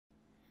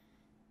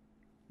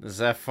Does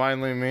that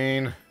finally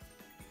mean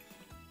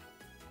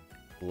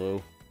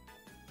blue?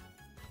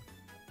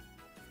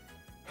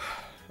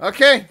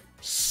 Okay,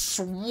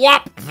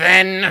 swap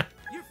then.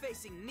 You're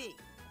facing me.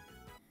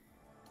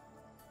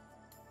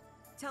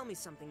 Tell me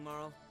something,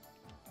 Marl.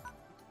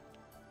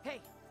 Hey,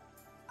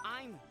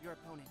 I'm your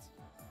opponent,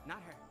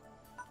 not her.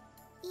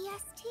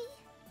 EST?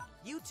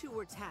 You two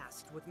were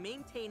tasked with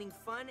maintaining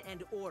fun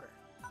and order.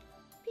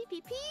 Pee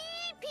pee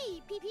pee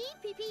pee pee pee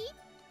pee pee.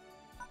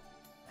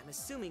 I'm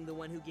assuming the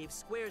one who gave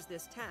Squares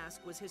this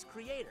task was his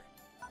creator.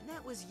 And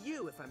that was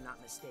you, if I'm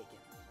not mistaken.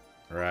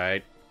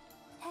 Right.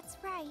 That's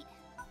right.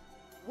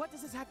 What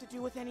does this have to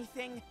do with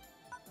anything?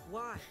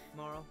 Why,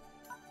 Marl?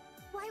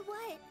 Why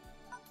what?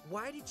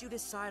 Why did you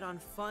decide on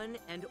fun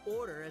and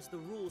order as the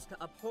rules to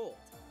uphold?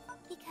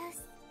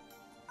 Because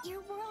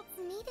your worlds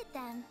needed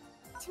them.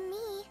 To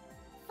me,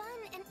 fun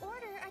and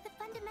order are the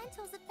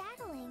fundamentals of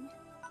battling.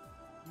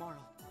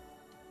 Marl,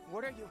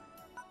 what are you?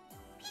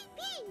 Pee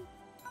pee!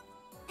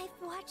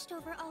 I've watched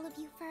over all of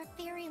you for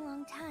a very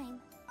long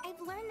time. I've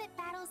learned that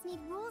battles need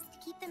rules to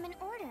keep them in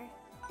order.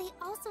 They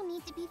also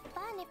need to be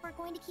fun if we're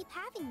going to keep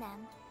having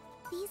them.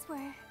 These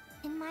were,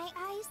 in my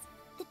eyes,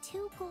 the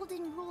two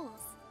golden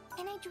rules.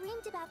 And I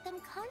dreamed about them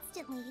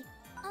constantly.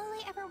 All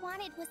I ever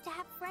wanted was to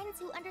have friends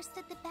who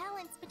understood the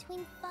balance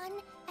between fun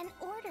and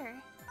order.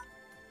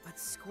 But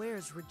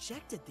Squares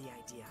rejected the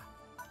idea.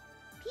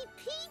 Pee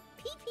pee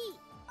pee pee.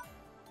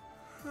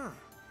 Huh.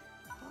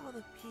 All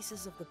the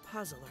pieces of the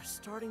puzzle are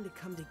starting to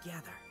come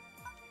together.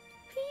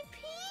 Pee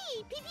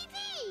pee pee pee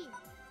pee.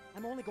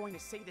 I'm only going to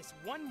say this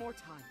one more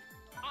time.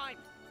 I'm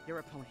your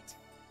opponent.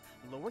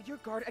 Lower your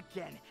guard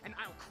again, and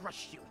I'll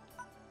crush you.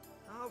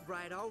 All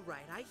right,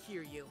 I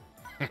hear you.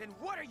 Then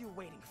what are you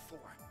waiting for?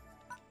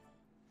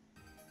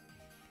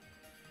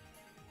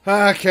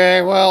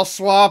 Okay, well,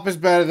 swap is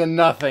better than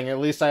nothing. At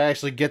least I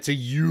actually get to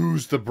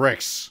use the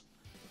bricks.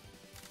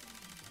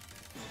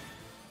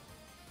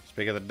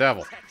 Speak of the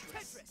devil.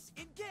 Tetris,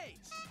 engage!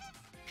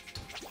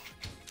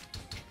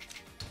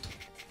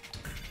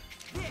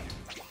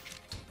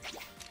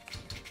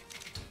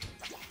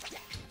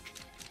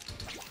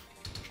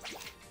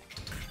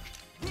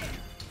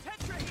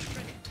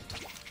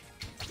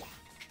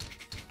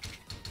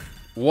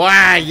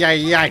 Why, yay,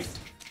 yay.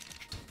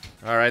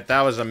 Alright,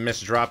 that was a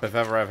misdrop if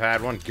ever I've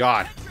had one.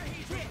 God.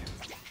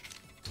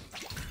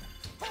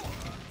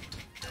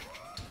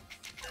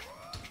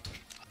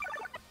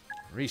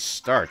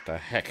 Restart, the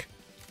heck.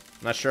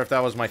 Not sure if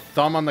that was my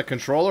thumb on the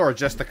controller or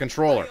just the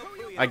controller.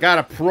 I got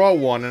a Pro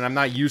one and I'm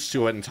not used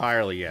to it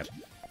entirely yet.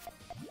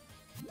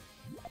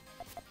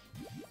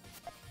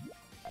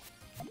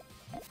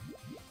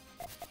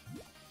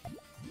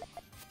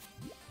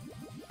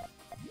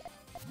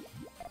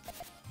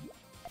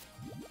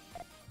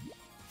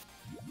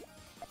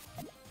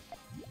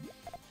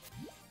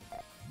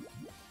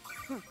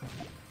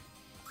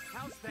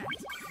 How's that?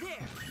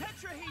 There!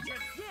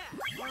 Tetrahedron! Yeah!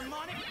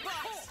 Harmonic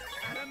box!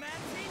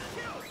 Adamantine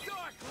kill!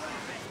 Dark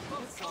weapon!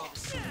 It's all the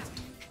same.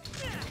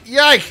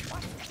 Yike!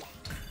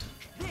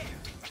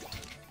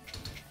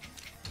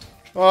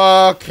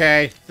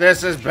 Okay,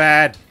 this is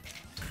bad.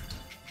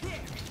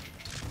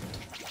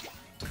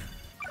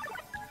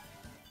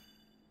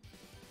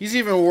 He's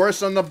even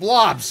worse on the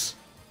blobs.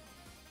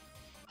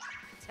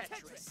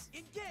 Tetris,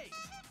 engage!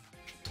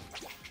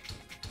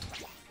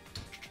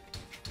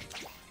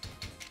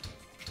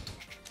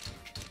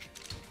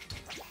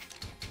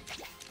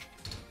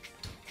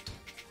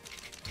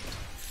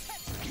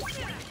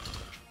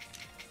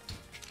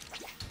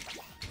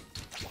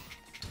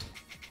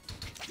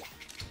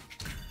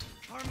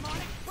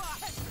 Harmonic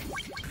box!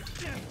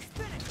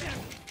 Spin attack!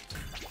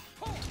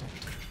 Hold!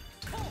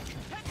 Hold!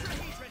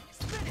 Tetrahedron!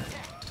 Spin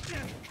attack!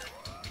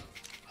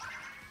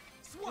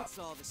 It's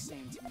all the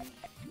same to me.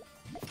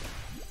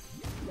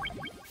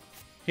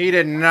 He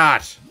did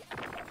not.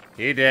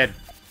 He did.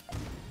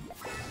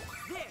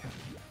 There!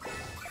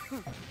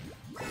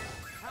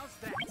 How's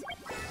that?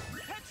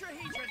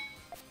 Tetrahedron!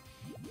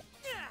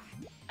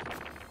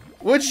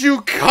 Would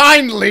you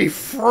kindly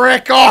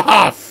frick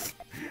off?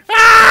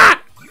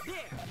 Ah! There!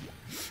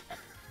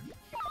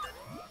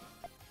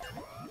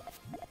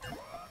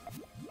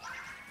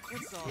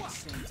 It's all the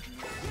same to me.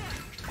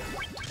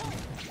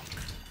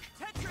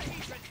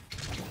 Tetrahedron!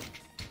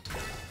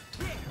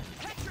 There!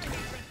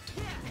 Tetrahedron!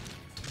 Yeah!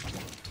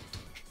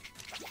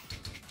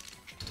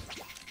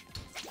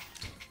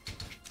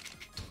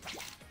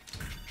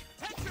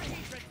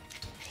 Tetrahedron!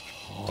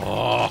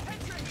 Oh.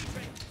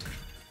 Tetrahedron!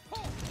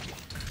 Hold!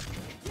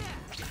 Yeah!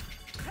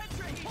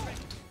 Tetrahedron!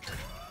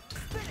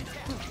 Spin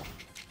attack!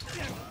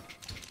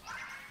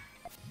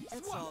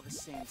 It's all the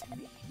same to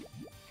me.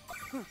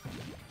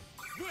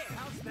 There!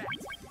 How's that?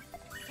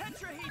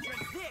 Tetrahedron!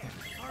 There!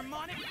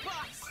 Harmonic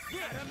box!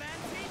 There!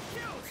 Adamantine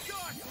kill!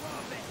 Dark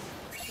robin!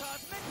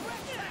 Cosmic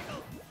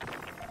rectangle!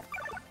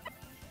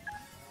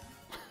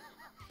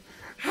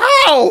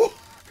 How?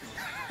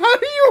 How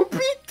do you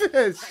beat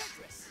this?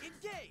 Tetris,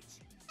 engage!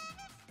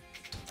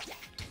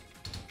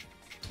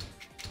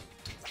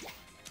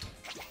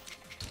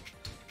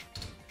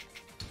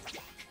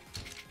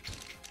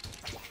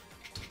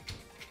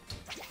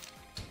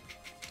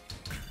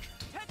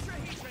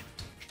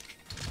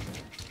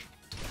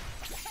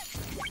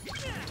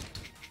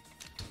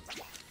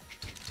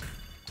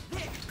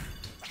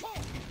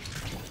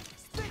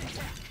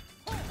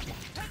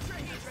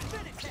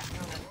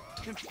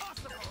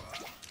 Impossible!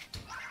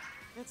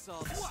 It's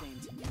all the same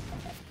to me.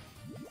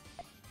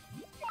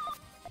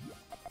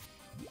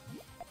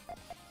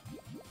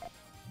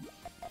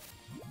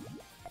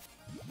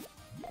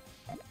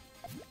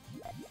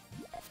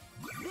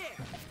 There!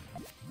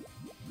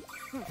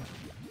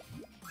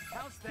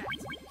 How's that?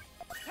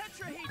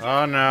 Tetrahedron!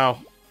 Oh no.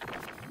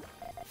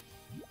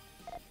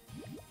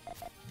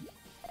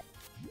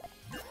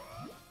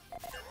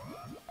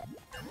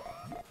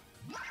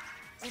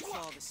 It's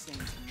all the same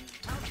to me.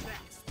 How's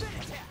that? Spin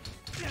attack!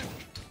 Yeah!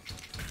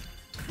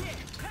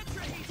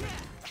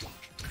 Tetrahedron!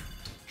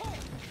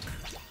 Hold!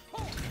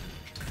 Hold!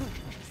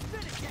 Spin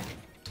attack!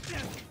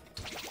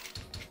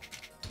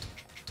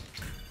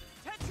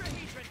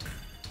 Tetrahedron!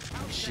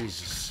 How's that?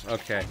 Jesus.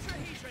 Okay.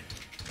 Tetrahedron!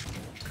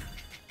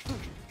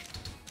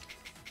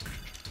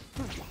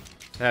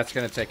 That's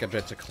gonna take a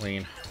bit to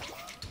clean.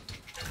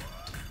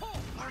 Hold!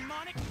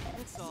 Harmonic!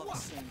 It's all the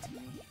same to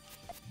me.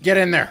 Get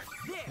in there.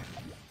 There!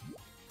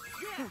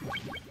 Yeah!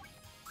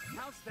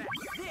 How's that?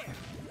 There!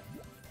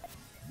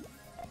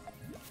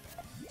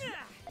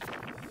 Yeah!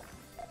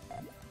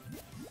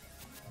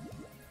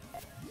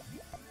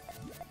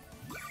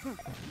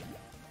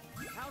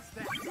 How's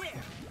that?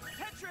 There!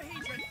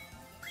 Tetrahedron!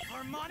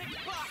 Harmonic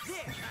box!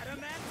 There!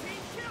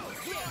 Adamantine Q!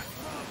 There!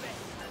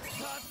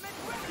 Cosmic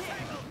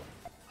rectangle!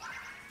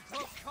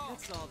 Close call!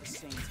 It's all the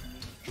same to me.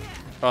 Yeah!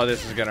 Oh,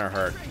 this is gonna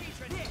hurt.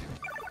 Tetrahedron! There!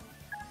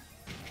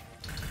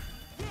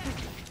 Yeah!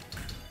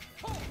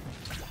 Hold!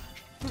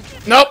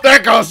 Nope, there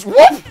it goes. Whoop!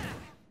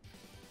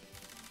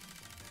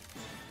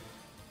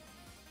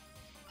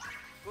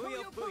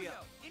 Puyo Puyo.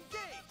 Engage!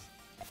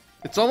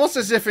 It's almost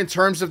as if in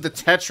terms of the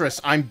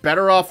Tetris, I'm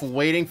better off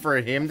waiting for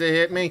him to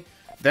hit me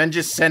than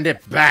just send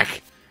it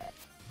back.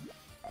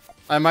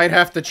 I might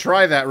have to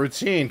try that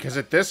routine, because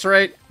at this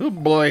rate, oh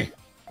boy.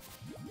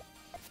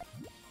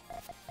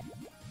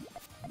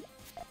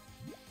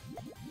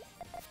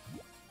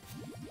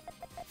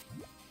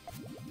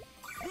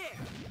 There!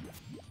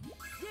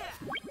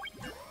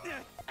 Yeah!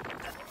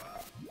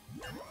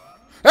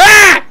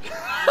 Ah!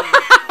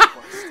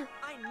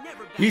 I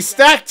never back He down.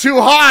 stacked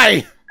too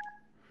high!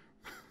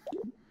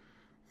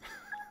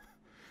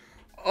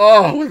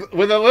 Oh,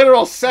 with a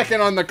literal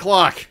second on the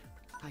clock.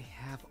 I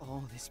have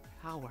all this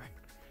power.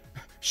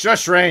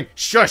 Shush, Rain.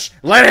 Shush.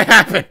 Let it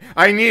happen.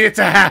 I need it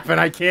to happen.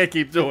 I can't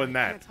keep doing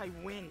that. Can't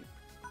I win?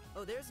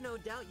 Oh, there's no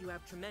doubt you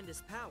have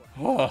tremendous power.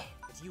 Oh.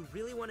 But do you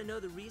really want to know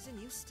the reason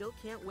you still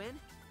can't win?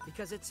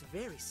 Because it's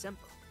very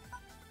simple.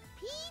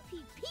 Pee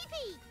pee pee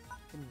pee.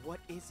 And what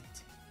is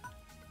it?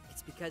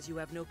 It's because you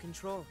have no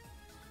control.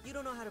 You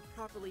don't know how to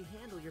properly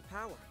handle your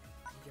power.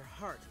 Your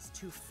heart is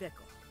too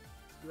fickle.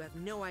 You have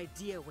no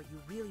idea what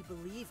you really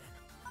believe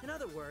in. In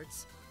other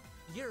words,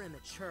 you're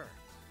immature.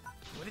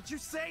 What did you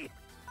say?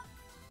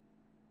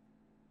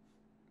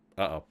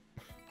 Uh-oh.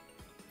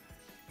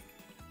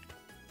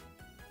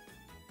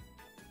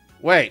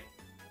 Wait.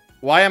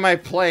 Why am I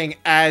playing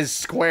as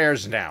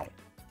Squares now?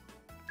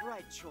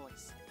 Right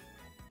choice.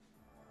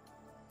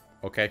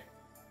 Okay.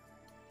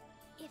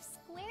 If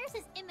Squares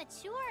is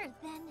immature,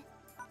 then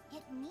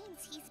it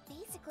means he's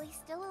basically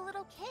still a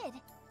little kid.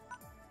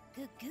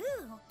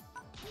 Goo-goo.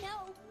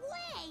 No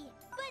way!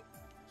 But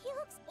he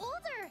looks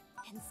older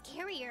and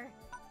scarier.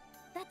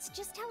 That's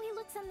just how he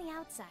looks on the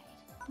outside.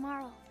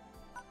 Marl,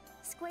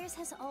 Squares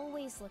has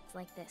always looked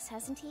like this,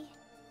 hasn't he?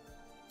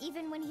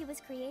 Even when he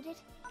was created?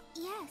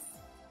 Yes,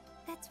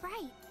 that's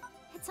right.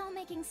 It's all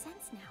making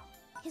sense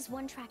now. His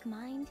one-track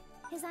mind,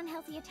 his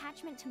unhealthy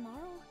attachment to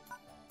Marl.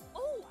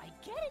 Oh, I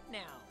get it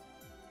now.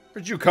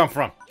 Where'd you come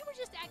from? You were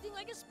just acting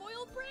like a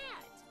spoiled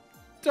brat.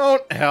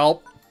 Don't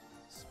help.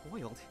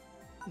 Spoiled?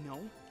 No.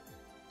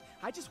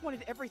 I just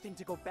wanted everything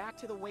to go back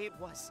to the way it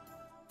was.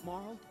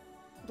 Marl,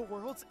 the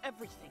world's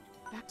everything.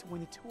 Back to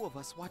when the two of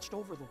us watched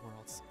over the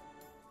worlds.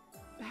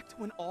 Back to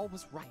when all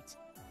was right.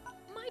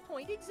 My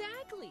point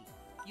exactly.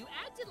 You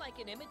acted like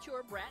an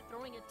immature brat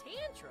throwing a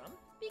tantrum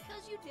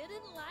because you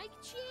didn't like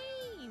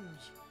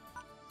change.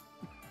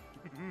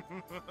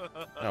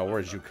 Oh,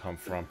 where'd you come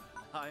from?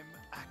 I'm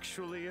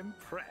actually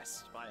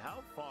impressed by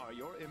how far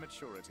your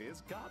immaturity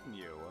has gotten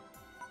you.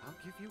 I'll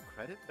give you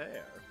credit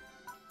there.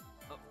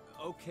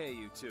 Okay,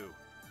 you two.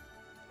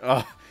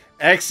 Oh,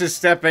 X is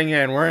stepping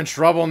in. We're in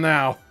trouble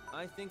now.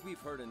 I think we've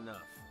heard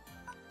enough.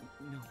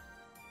 No.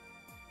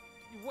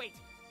 Wait!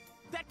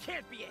 That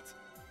can't be it!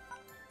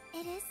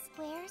 It is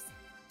Squares.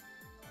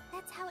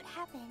 That's how it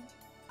happened.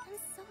 I'm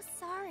so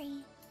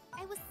sorry.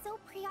 I was so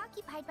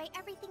preoccupied by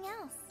everything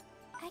else.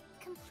 I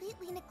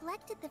completely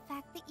neglected the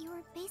fact that you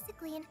were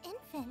basically an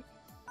infant.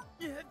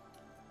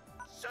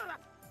 Shut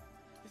up!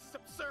 This is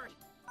absurd.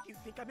 You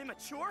think I'm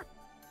immature?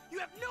 You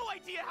have no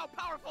idea how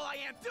powerful I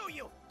am, do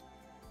you?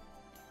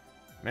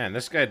 Man,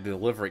 this guy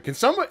delivery. Can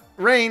someone,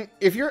 Rain,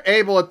 if you're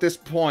able at this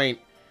point,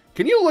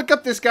 can you look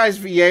up this guy's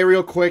VA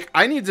real quick?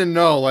 I need to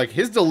know, like,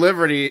 his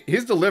delivery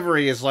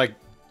is, like,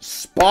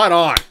 spot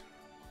on.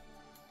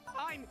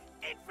 I'm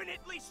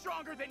infinitely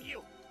stronger than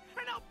you,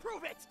 and I'll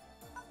prove it!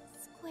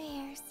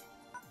 Squares.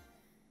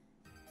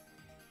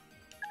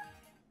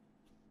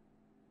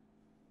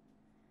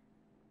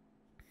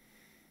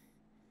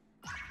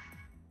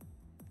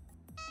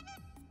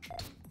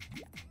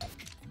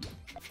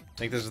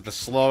 think this is the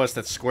slowest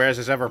that Squares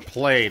has ever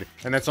played,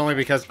 and that's only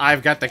because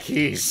I've got the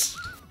keys.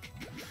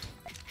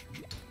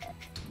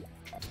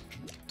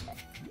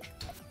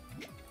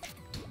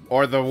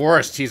 Or the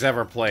worst he's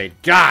ever played.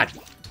 God!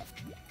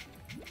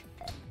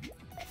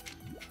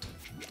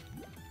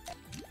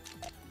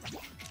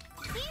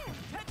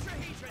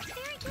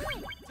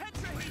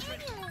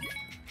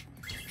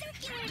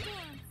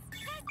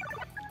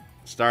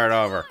 Start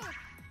over.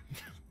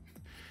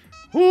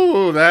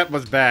 Whoo, that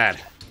was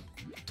bad.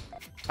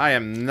 I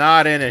am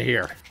not in it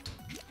here.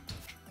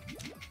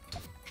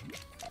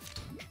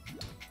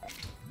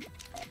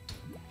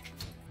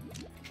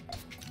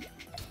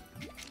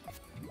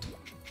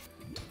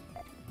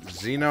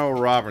 Zeno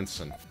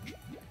Robinson.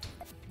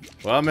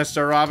 Well,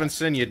 Mr.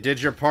 Robinson, you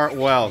did your part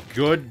well.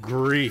 Good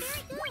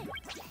grief.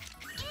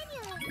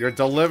 Your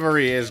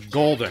delivery is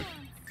golden.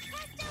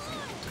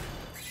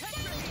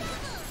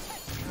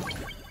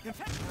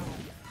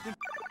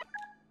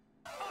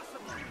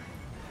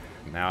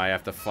 Now I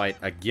have to fight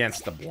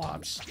against the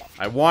blobs.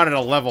 I wanted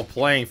a level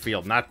playing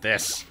field, not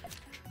this.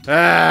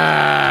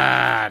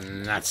 Ah,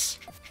 nuts.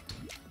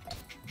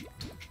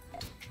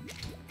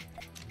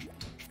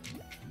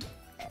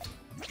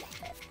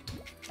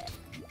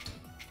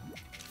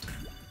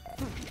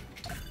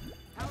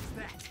 How's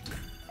that?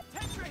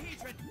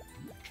 Tetrahedron!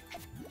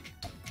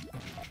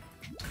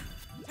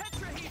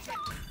 Tetrahedron!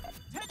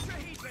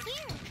 Tetrahedron!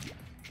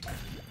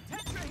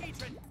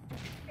 Tetrahedron!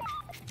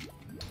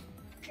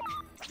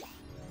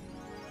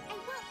 I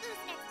won't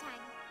lose next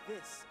time.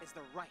 This is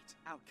the right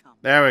outcome.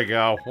 There we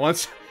go.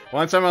 Once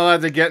I'm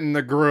allowed to get in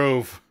the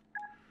groove.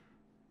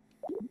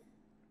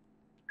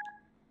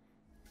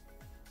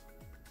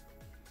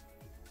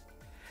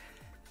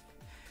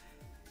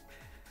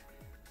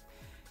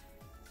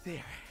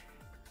 There.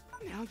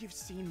 Now you've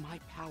seen my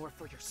power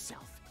for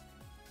yourself.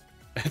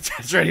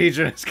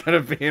 Tetrahedron is gonna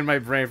be in my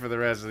brain for the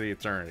rest of the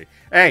eternity.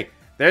 Hey,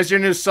 there's your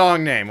new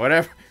song name.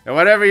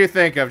 Whatever you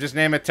think of, just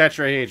name it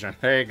Tetrahedron.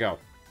 There you go.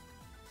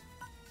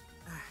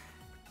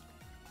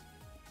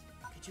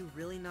 Could you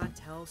really not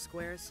tell,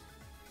 Squares?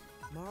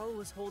 Marl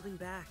was holding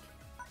back.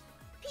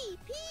 Pee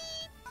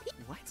pee pee.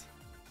 What?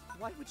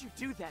 Why would you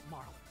do that,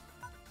 Marl?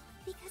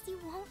 Because you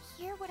won't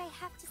hear what I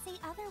have to say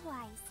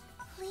otherwise.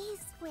 Please,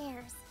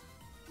 Squares.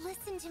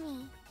 Listen to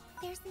me.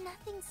 There's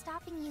nothing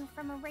stopping you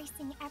from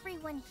erasing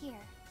everyone here.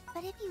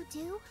 But if you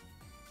do,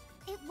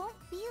 it won't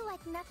be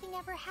like nothing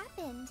ever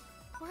happened.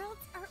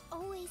 Worlds are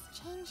always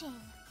changing.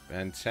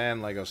 Ben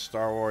 10, Lego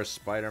Star Wars,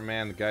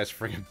 Spider-Man, the guy's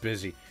freaking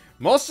busy.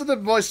 Most of the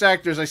voice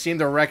actors I seem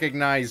to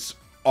recognize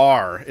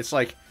are. It's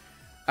like,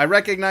 I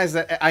recognize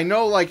that, I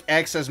know like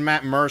X as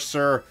Matt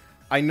Mercer.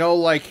 I know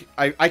like,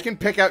 I can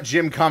pick out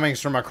Jim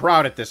Cummings from a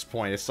crowd at this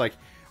point. It's like,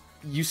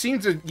 you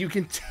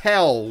can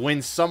tell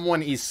when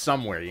someone is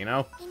somewhere, you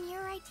know? In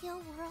your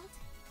ideal world,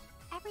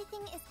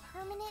 everything is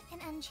permanent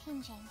and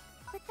unchanging.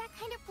 But that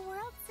kind of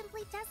world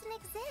simply doesn't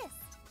exist.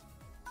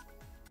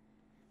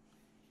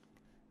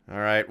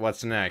 Alright,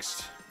 what's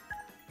next?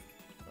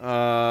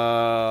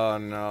 Oh,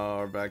 no,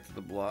 we're back to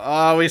the block.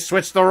 Oh, we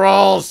switched the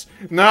roles!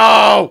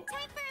 No!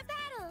 Time for a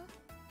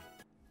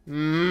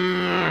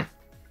battle!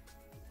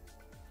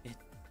 It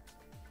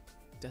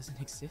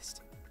doesn't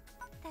exist?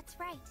 That's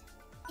right.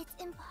 It's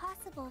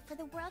impossible for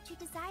the world you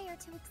desire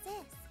to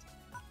exist.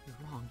 You're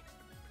wrong.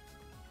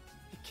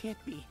 It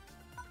can't be.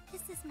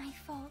 This is my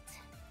fault.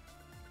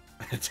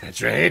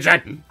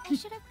 Tetrahedron! I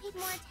should have paid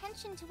more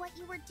attention to what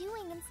you were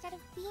doing instead of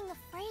being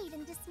afraid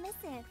and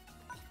dismissive.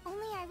 If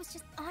only I was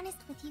just honest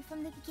with you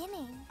from the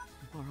beginning.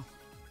 Marl,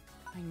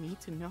 I need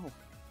to know.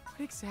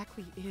 What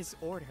exactly is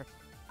order?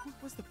 What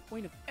was the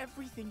point of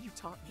everything you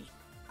taught me?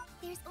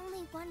 There's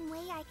only one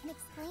way I can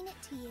explain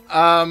it to you.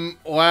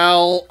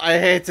 Well, I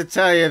hate to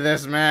tell you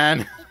this,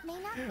 man. It may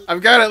not be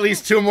I've got at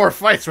least 2 more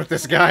fights with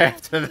this guy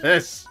after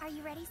this. Are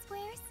you ready,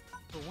 Squares?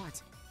 For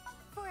what?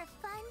 For a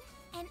fun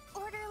and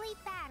orderly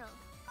battle.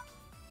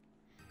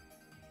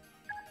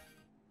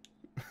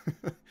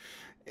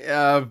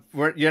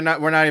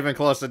 We're not even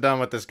close to done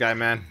with this guy,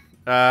 man.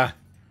 Oh,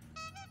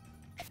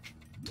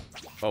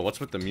 what's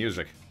with the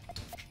music?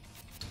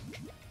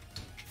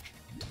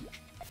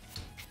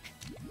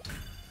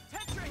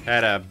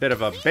 Had a bit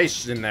of a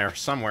bass in there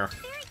somewhere.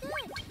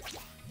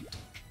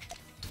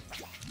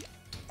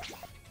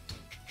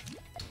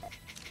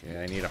 Yeah,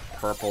 I need a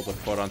purple to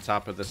put on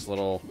top of this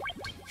little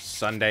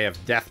Sunday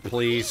of Death,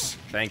 please.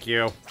 Thank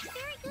you.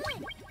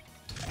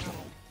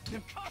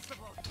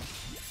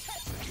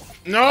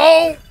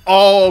 No!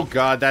 Oh,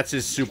 God, that's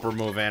his super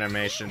move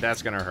animation.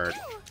 That's gonna hurt.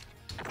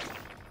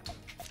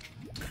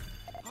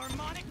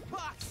 Harmonic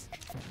box.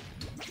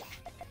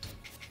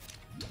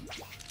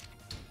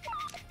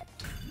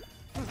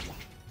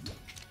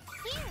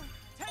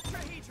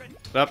 Tetrahedron.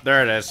 Oh,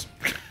 there it is.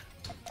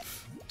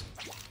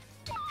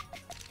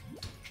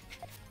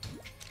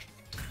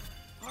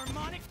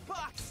 Harmonic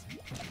box.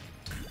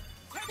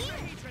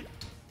 Tetrahedron.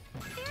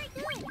 Very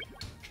good.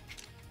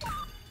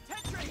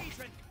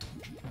 Tetrahedron.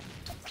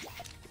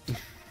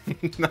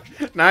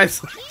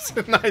 Nice,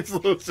 nice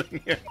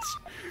losing it.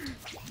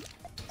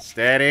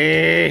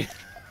 Steady.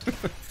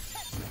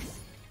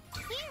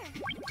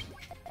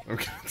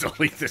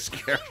 complete this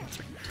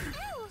character.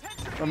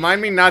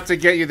 Remind me not to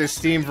get you the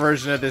Steam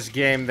version of this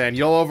game, then.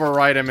 You'll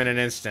overwrite him in an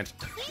instant.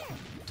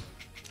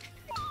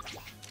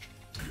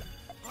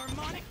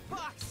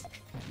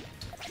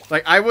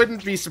 Like, I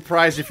wouldn't be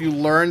surprised if you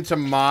learned to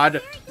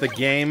mod the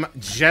game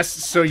just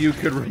so you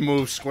could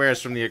remove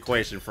squares from the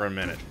equation for a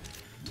minute.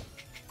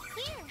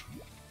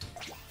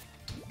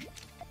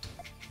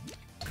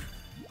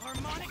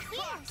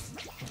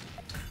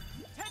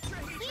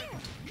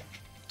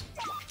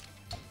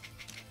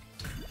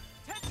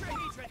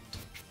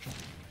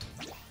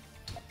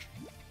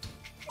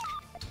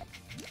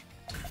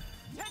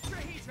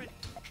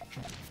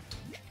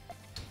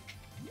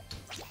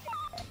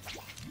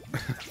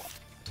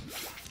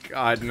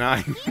 God,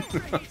 9.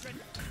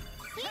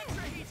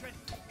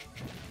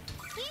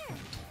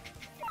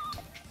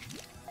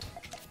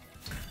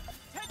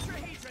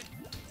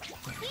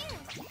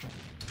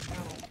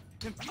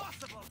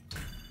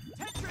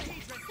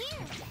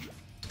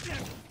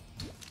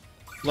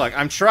 Look,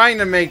 I'm trying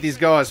to make these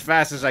go as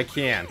fast as I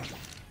can.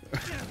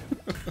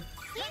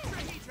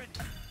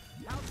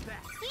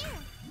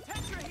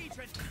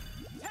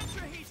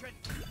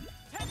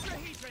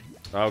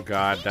 Oh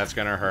god, that's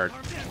gonna hurt.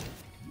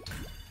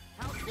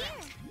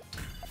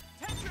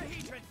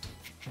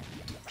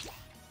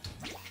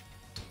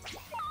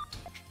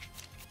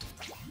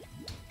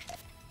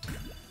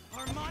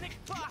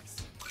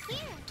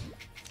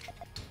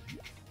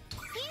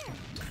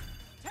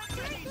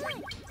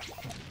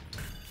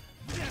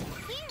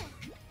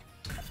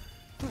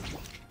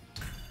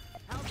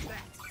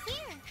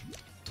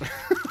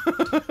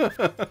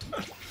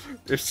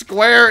 The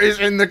square is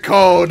in the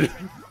code.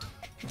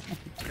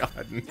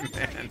 God,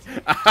 man.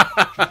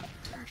 I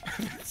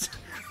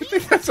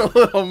think that's a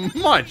little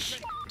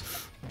much.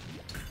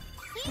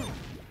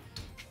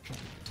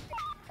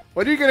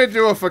 What are you gonna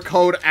do if a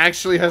code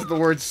actually has the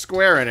word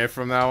square in it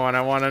from that one?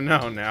 I want to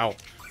know now.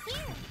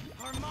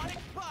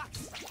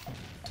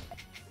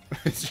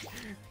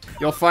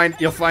 You'll find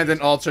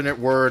an alternate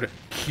word: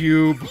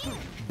 cube,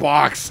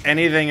 box,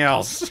 anything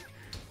else,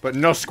 but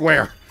no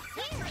square.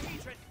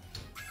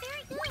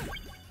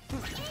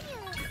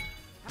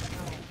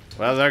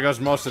 Well, there goes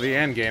most of the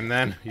end game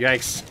then.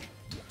 Yikes.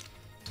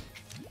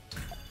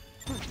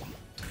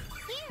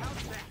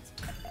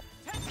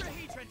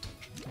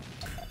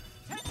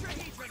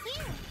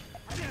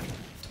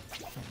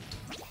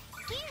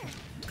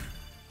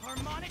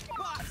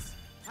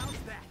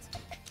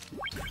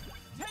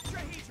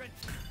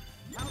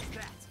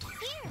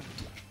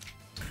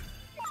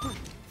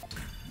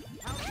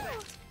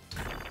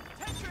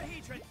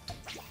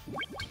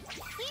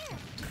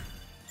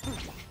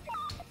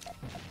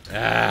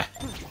 Ah.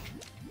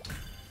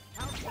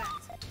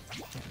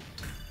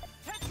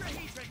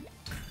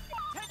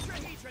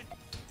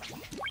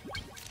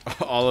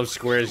 All of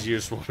square's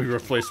use will be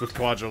replaced with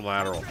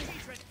quadrilateral.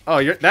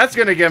 Oh, that's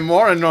gonna get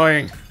more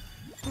annoying.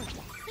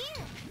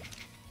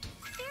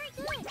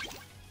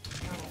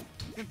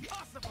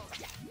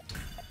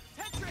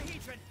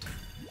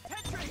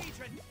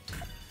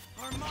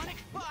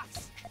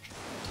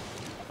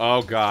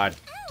 Oh god.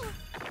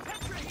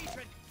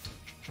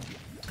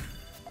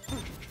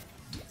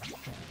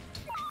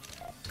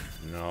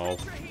 No.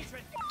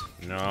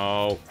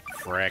 No.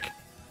 Frick.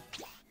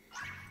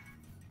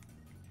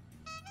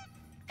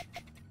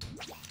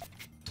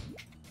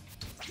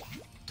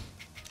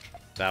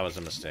 That was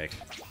a mistake.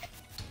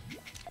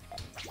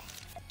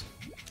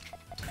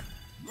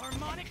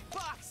 Harmonic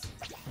box.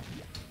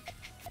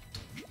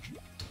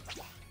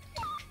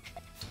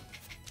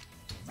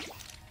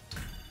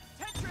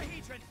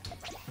 Tetrahedron.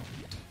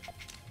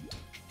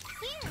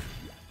 Here.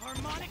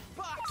 Harmonic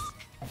box.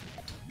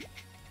 Here.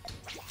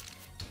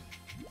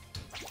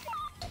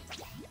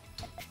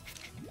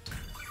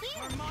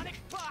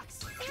 Harmonic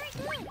box.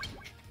 Very good.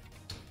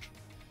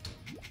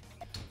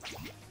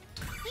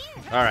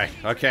 All right.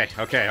 Okay.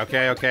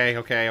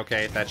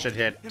 That should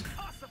hit.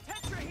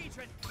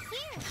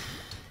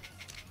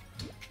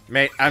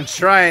 Mate, I'm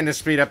trying to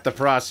speed up the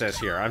process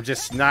here. I'm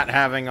just not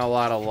having a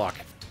lot of luck.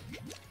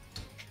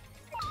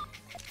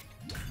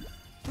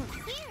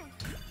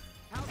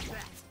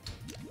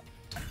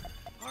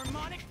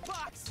 Harmonic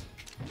box.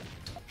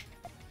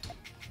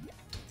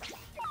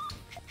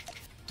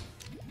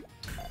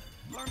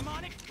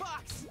 Harmonic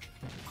box.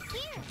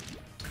 Here.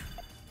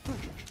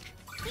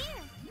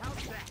 Here.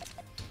 How's that?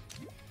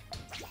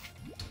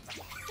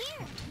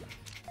 Here.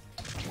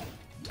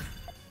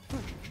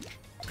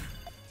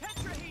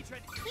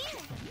 Tetrahedron.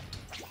 Here.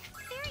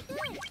 Very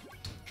good.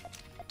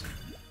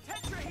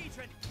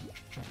 Tetrahedron.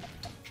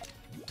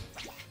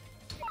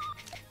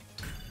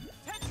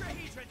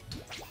 Tetrahedron.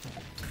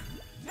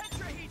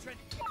 Tetrahedron.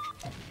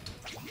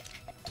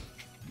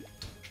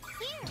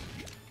 Here.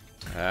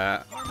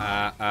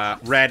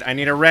 Red. I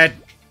need a red.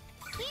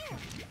 Here.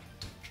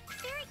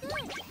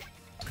 Very good.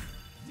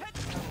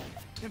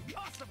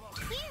 Impossible.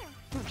 Here.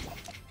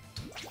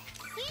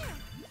 Here.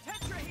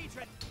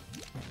 Tetrahedron.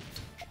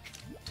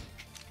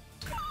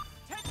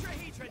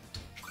 Tetrahedron.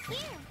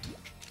 Here.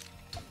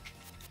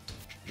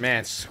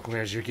 Man,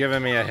 squares, you're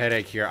giving me a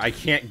headache here. I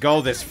can't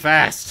go this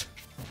fast.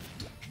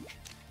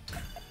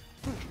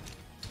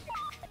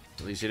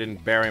 least he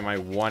didn't bury my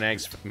one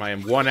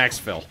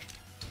exfil.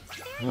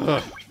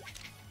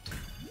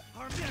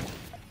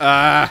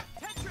 Ugh.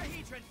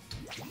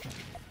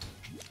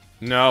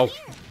 No.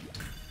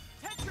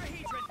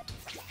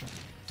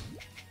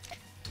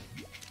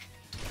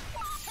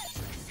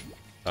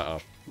 Uh-oh.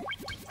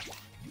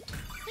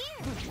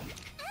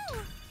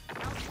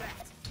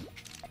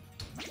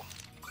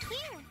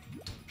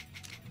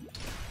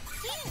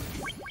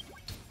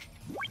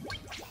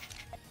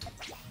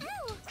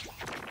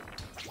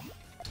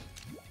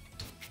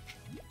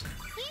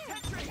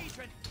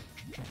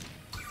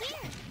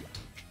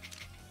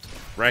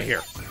 Right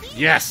here.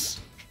 Yes!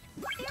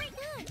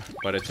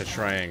 But it's a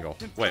triangle.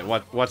 Wait,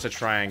 what's a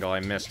triangle? I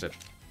missed it.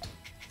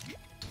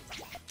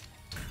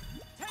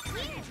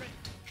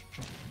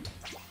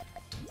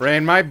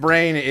 Brain, my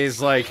brain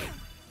is like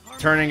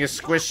turning as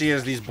squishy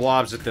as these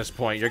blobs at this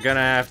point. You're gonna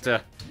have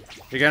to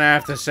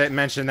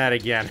mention that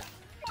again.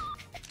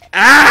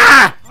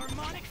 Ah!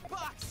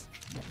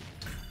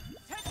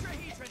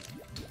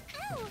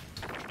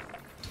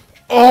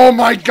 Oh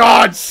my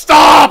god,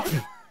 stop!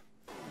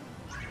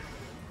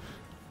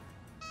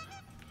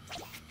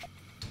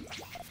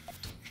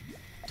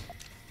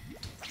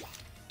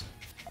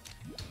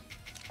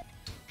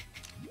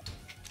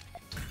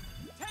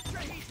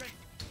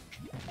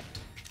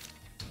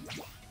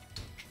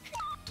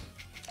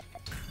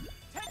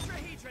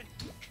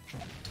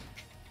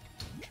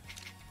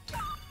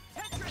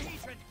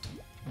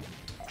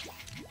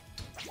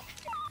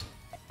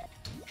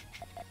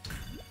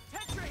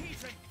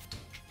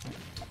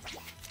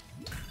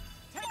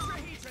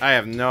 I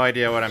have no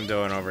idea what I'm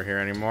doing over here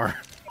anymore.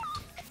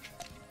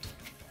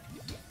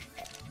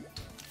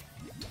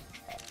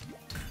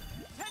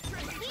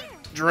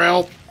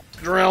 Drill!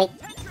 Drill!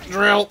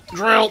 Drill!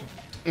 Drill!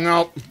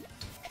 Nope.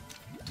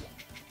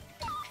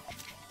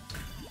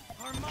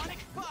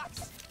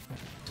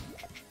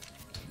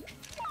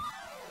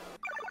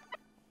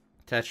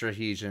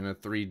 Tetrahedron, a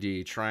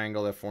 3D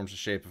triangle that forms the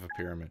shape of a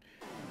pyramid.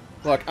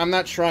 Look, I'm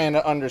not trying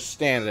to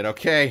understand it,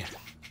 okay?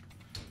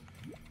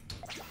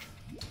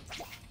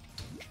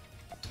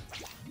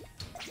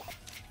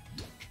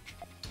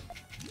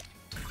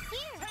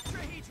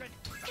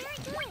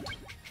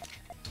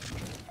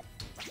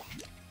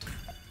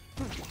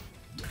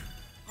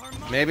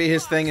 Maybe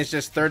his thing is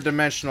just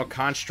third-dimensional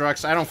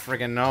constructs. I don't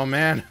friggin' know,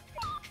 man.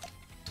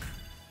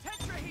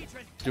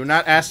 Do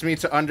not ask me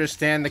to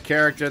understand the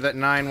character that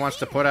 9 wants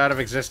to put out of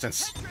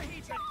existence.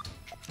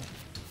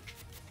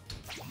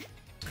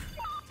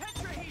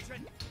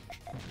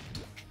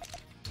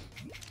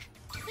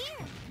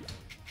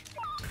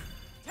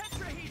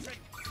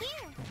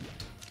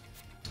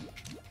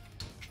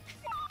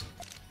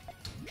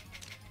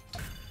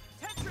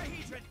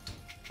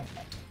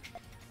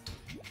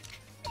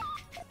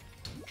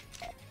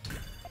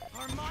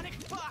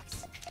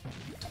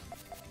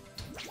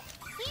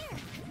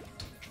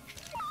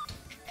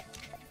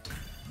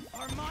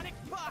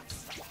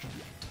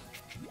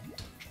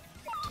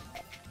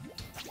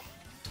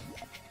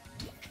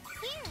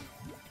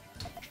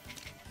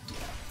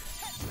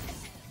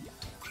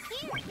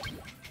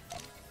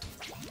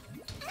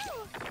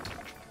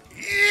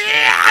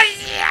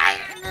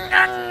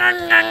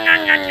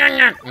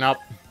 Nope.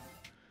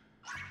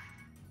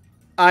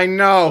 I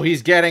know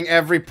he's getting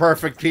every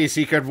perfect piece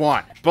he could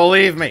want.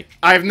 Believe me,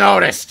 I've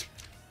noticed.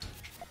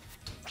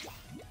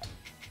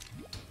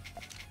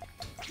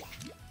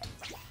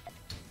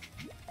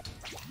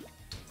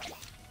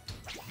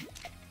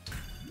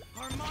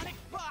 Harmonic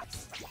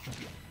box. Here.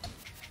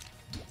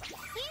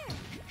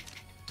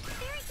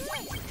 Very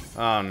good.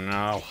 Oh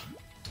no.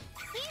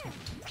 Here.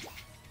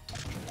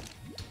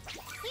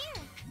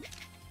 Here.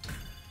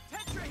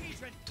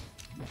 Tetrahedron.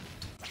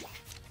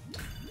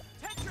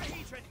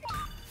 Tetrahedron.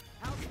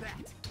 How's that?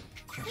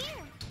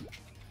 Here.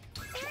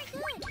 Very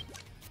good.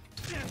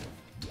 Here.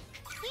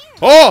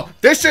 Oh,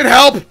 this should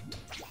help. Here.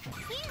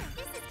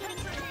 This is getting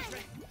fun.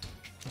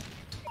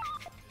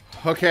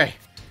 Okay.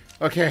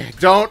 Okay,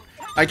 don't.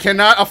 I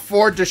cannot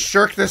afford to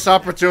shirk this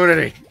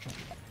opportunity.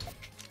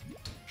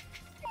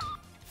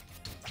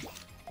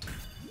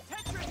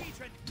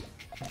 Tetrahedron.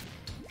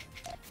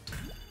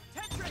 Tetrahedron.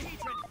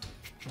 Tetrahedron.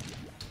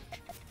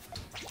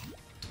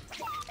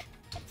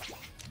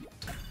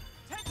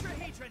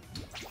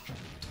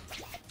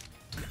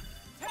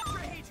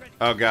 Tetrahedron.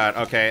 Oh god,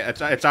 okay.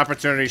 It's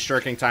opportunity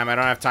shirking time. I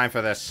don't have time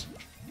for this.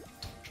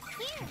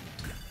 Here.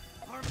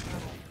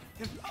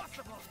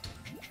 Impossible.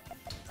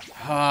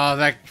 Oh,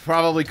 that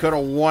probably could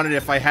have won it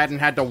if I hadn't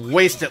had to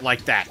waste it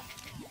like that.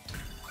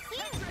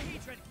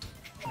 Tetrahedron.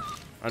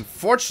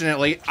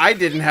 Unfortunately, I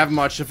didn't have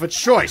much of a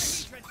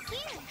choice. Here.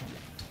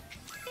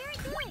 Very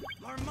good.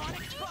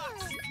 Harmonic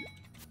box.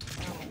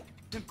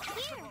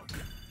 Impossible.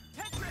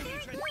 Very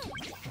Tetrahedron. good.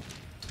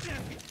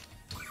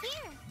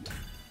 Here.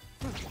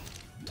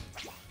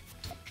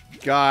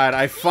 God,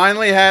 I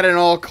finally had it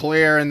all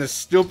clear and the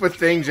stupid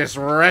thing just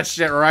wrenched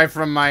it right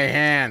from my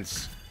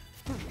hands.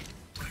 Here.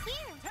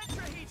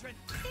 Tetrahedron.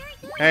 Very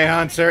good. Hey,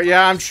 Hunter.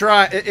 Yeah, I'm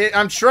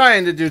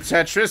trying to do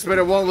Tetris, but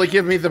it won't like,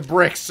 give me the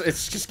bricks.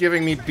 It's just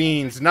giving me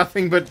beans.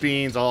 Nothing but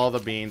beans. All the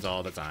beans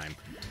all the time.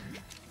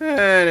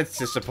 And it's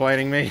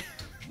disappointing me.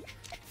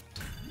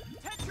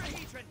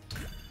 Tetrahedron!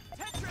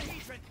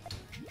 Tetrahedron!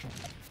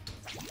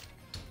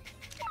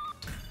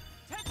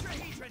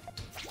 Tetrahedron!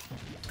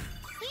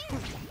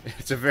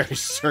 It's a very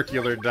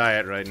circular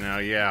diet right now,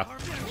 yeah.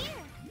 Tetrahedron!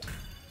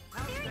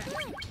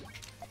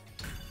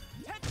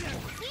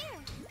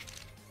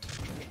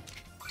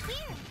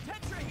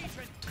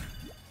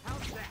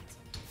 How's that?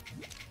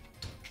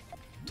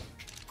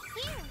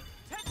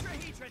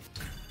 Tetrahedron!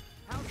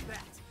 How's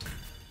that?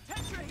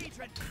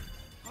 Tetrahedron!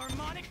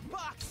 Harmonic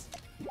box!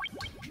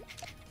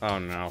 Oh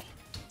no.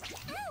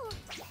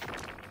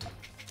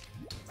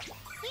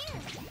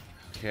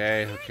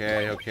 Okay,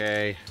 okay,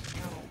 okay.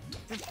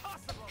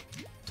 Impossible!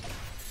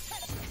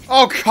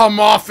 Oh, come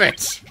off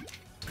it!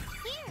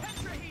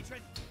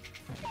 Tetrahedron!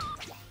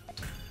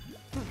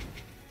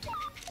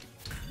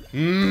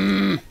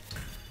 Mmm.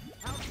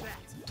 How's that?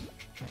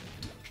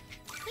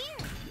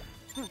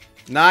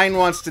 9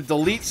 wants to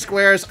delete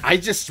squares. I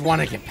just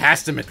want to get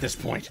past him at this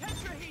point.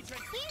 Tetrahedron!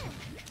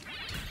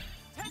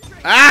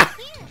 Ah!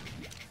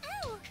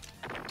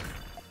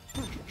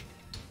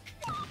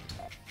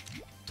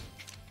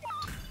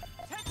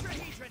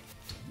 Tetrahedron!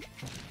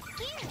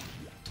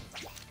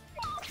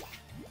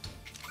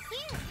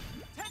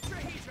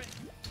 Tetrahedron!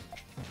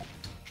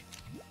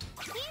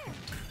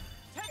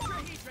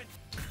 Tetrahedron!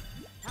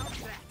 How's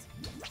that?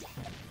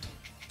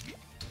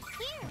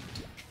 Tetrahedron!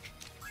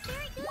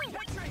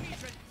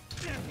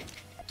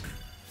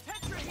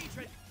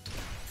 Tetrahedron!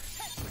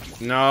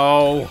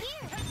 No.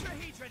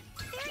 Tetrahedron!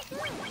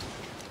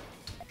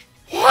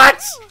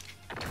 What?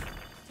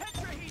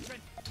 Tetrahedron!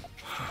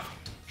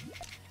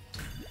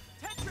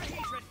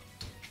 Tetrahedron!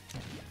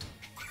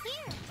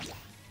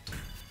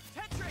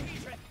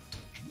 Tetrahedron!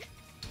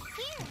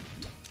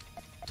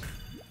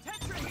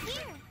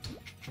 Tetrahedron!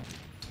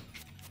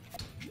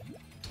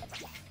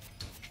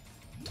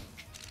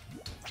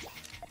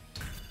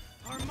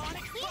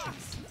 Harmonic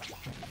box!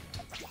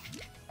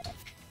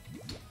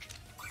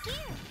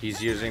 He's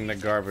using the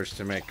garbage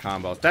to make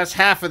combos. That's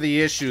half of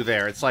the issue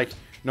there. It's like,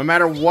 no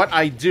matter what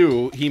I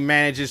do, he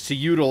manages to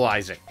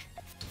utilize it.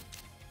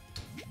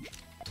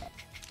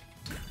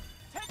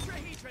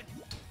 Tetrahedron!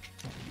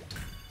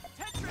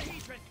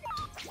 Tetrahedron!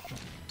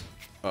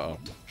 Uh-oh.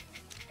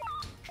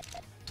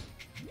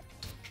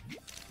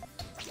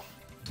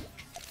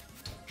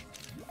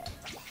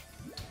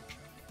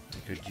 I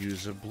could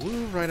use a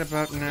blue right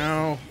about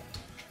now.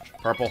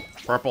 Purple,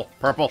 purple,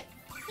 purple.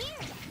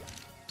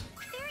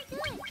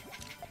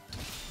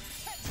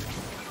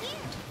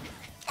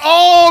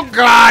 Oh,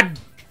 God!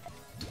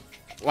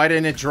 Why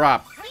didn't it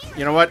drop?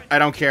 You know what? I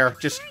don't care.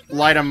 Just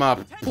light them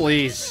up,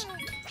 please.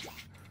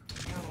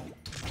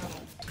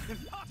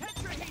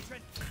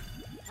 Tetrahedron!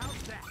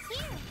 How's that?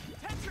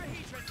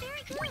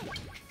 Tetrahedron!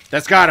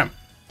 That's got him.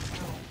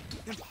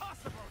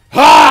 Impossible!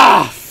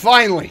 Ah!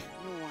 Finally!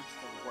 You want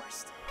the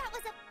worst. That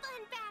was a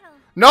fun battle.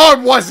 No, it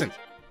wasn't!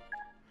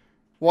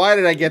 Why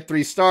did I get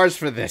 3 stars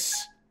for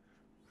this?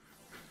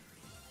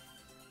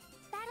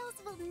 Battles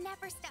will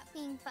never stop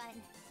being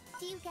fun.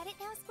 Do you get it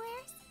now,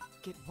 Squares?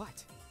 Get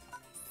what?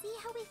 See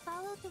how we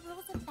followed the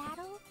rules of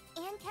battle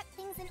and kept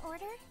things in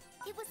order?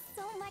 It was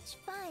so much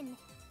fun.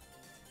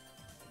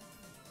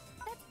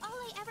 That's all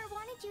I ever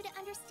wanted you to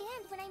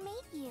understand when I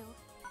made you.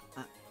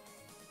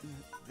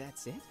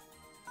 That's it?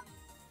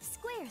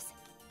 Squares,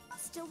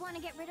 still want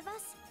to get rid of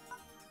us?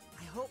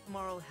 I hope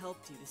Marl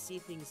helped you to see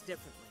things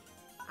differently.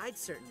 I'd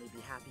certainly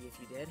be happy if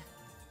you did.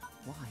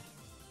 Why?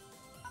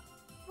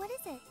 What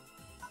is it?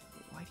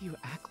 Why do you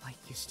act like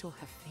you still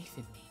have faith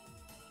in me?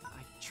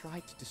 I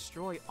tried to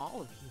destroy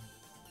all of you.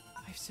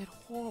 I've said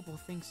horrible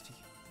things to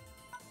you.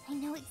 I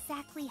know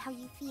exactly how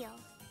you feel.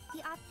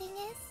 The odd thing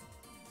is,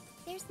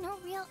 there's no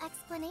real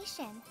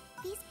explanation.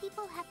 These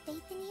people have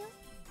faith in you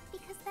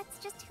because that's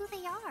just who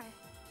they are.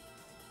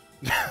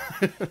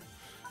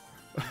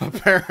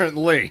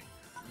 Apparently.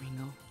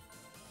 Ringo,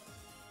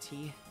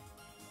 T,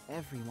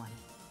 everyone.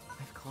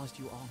 I've caused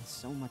you all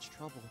so much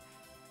trouble.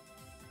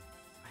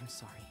 I'm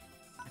sorry.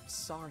 I'm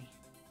sorry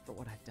for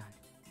what I've done.